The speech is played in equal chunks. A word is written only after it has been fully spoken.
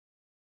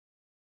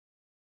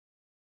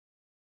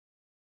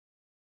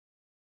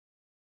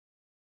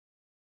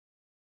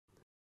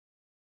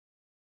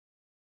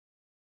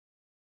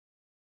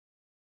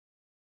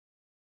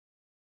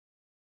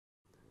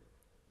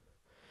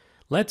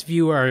let's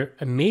view our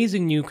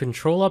amazing new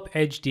ControlUp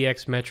Edge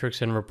DX metrics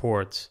and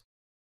reports.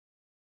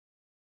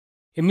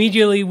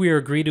 Immediately, we are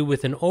greeted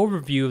with an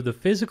overview of the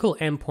physical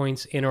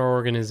endpoints in our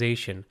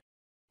organization.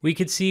 We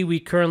could see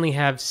we currently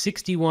have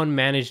 61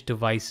 managed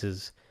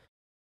devices.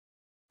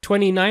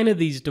 29 of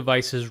these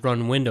devices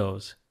run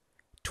Windows,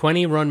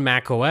 20 run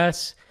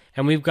macOS,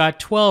 and we've got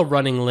 12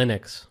 running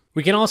Linux.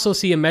 We can also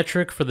see a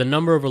metric for the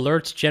number of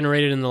alerts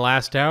generated in the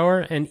last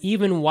hour and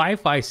even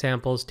Wi-Fi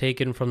samples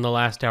taken from the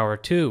last hour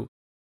too.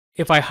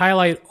 If I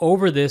highlight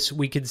over this,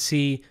 we could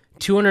see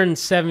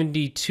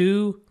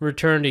 272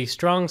 returned a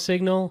strong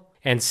signal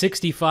and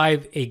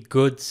 65 a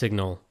good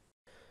signal.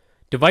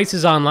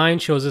 Devices Online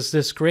shows us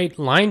this great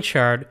line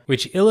chart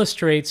which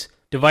illustrates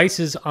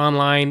devices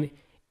online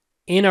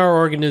in our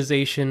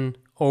organization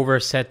over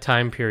a set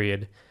time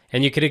period.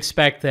 And you could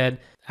expect that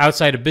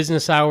outside of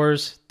business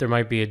hours, there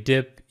might be a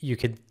dip. You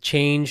could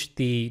change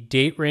the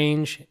date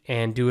range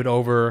and do it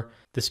over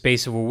the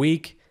space of a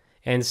week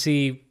and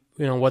see,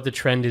 what the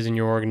trend is in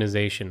your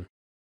organization.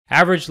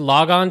 Average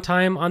logon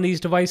time on these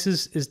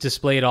devices is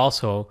displayed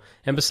also,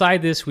 and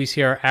beside this we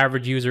see our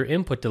average user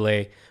input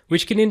delay,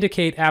 which can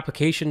indicate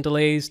application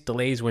delays,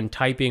 delays when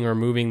typing or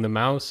moving the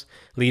mouse,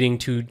 leading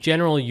to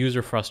general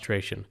user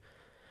frustration.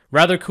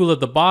 Rather cool at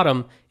the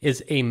bottom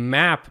is a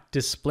map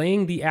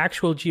displaying the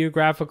actual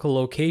geographical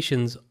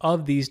locations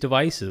of these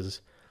devices.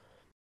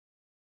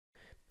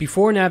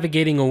 Before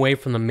navigating away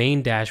from the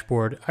main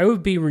dashboard, I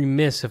would be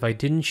remiss if I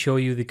didn't show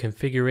you the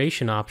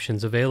configuration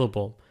options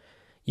available.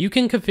 You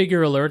can configure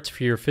alerts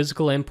for your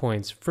physical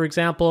endpoints. For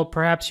example,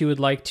 perhaps you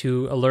would like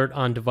to alert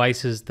on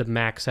devices that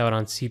max out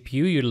on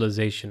CPU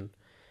utilization.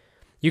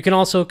 You can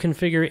also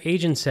configure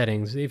agent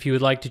settings if you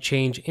would like to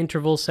change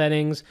interval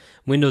settings,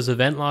 Windows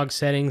event log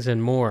settings,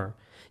 and more.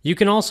 You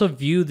can also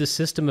view the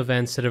system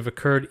events that have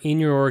occurred in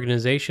your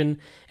organization,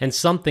 and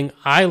something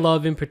I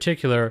love in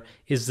particular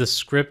is the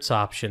scripts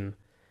option.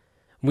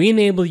 We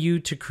enable you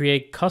to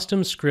create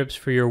custom scripts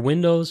for your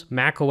Windows,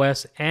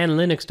 macOS, and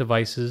Linux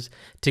devices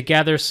to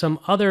gather some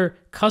other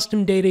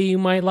custom data you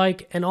might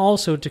like and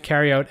also to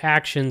carry out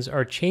actions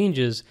or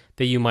changes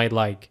that you might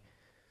like.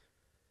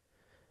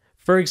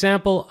 For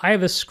example, I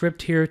have a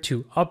script here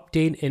to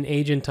update an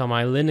agent on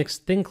my Linux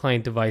thin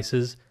client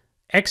devices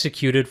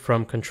executed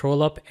from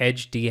ControlUp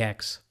Edge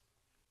DX.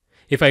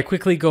 If I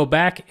quickly go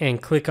back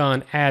and click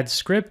on Add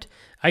Script,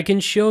 I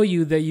can show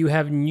you that you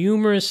have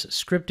numerous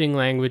scripting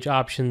language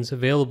options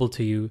available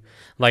to you,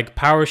 like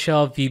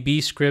PowerShell,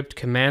 VB script,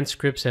 command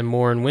scripts, and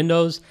more in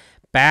Windows,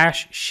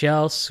 Bash,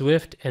 Shell,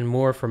 Swift, and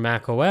more for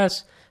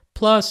macOS,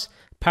 plus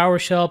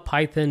PowerShell,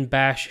 Python,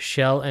 Bash,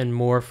 Shell, and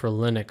more for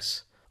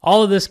Linux.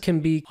 All of this can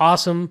be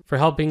awesome for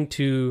helping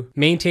to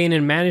maintain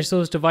and manage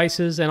those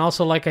devices, and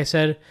also, like I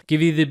said,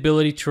 give you the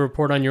ability to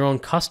report on your own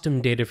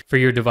custom data for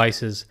your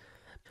devices.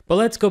 But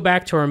let's go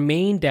back to our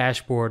main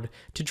dashboard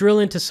to drill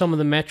into some of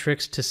the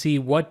metrics to see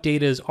what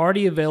data is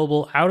already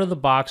available out of the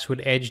box with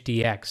Edge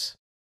DX.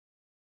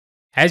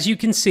 As you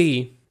can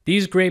see,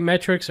 these great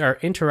metrics are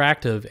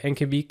interactive and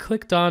can be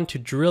clicked on to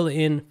drill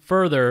in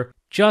further,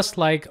 just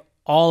like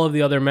all of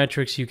the other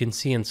metrics you can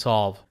see and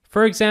solve.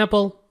 For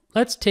example,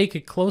 let's take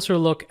a closer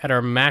look at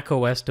our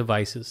macOS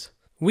devices.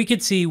 We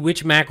could see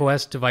which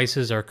macOS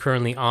devices are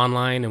currently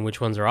online and which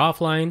ones are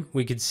offline.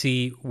 We could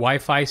see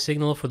Wi-Fi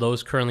signal for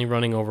those currently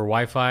running over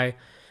Wi-Fi.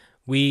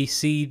 We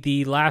see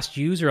the last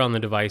user on the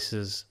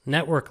devices,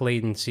 network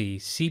latency,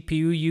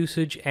 CPU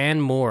usage,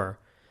 and more.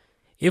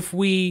 If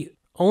we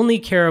only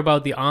care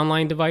about the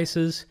online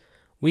devices,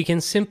 we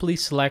can simply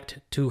select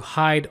to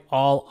hide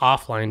all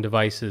offline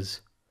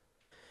devices.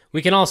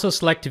 We can also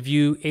select to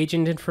view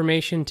agent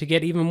information to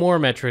get even more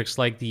metrics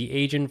like the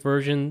agent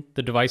version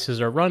the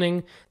devices are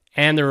running,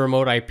 and the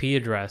remote IP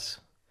address.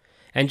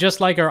 And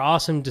just like our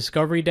awesome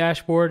discovery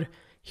dashboard,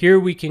 here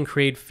we can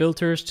create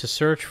filters to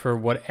search for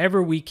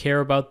whatever we care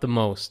about the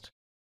most.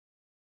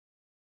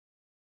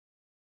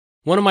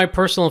 One of my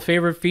personal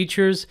favorite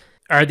features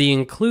are the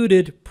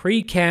included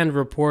pre-canned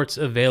reports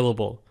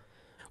available.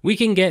 We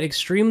can get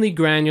extremely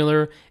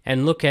granular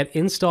and look at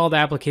installed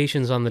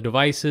applications on the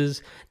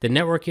devices, the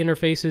network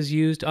interfaces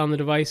used on the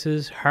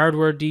devices,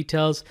 hardware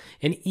details,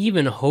 and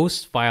even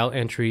host file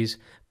entries,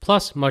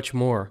 plus much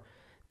more.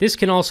 This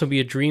can also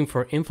be a dream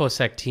for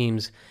InfoSec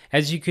teams,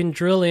 as you can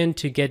drill in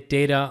to get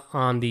data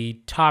on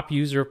the top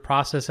user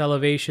process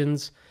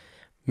elevations,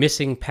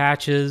 missing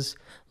patches,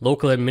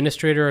 local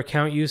administrator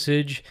account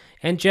usage,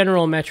 and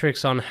general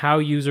metrics on how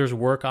users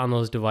work on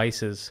those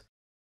devices.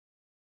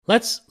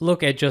 Let's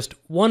look at just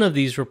one of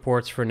these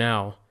reports for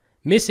now.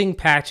 Missing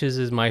patches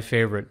is my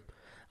favorite.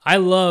 I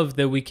love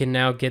that we can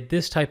now get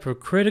this type of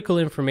critical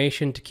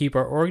information to keep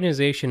our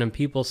organization and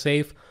people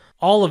safe,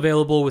 all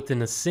available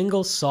within a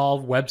single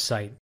Solve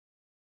website.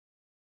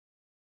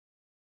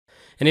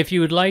 And if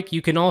you would like,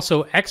 you can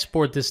also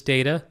export this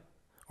data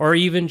or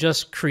even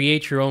just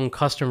create your own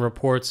custom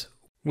reports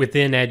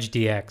within Edge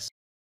DX.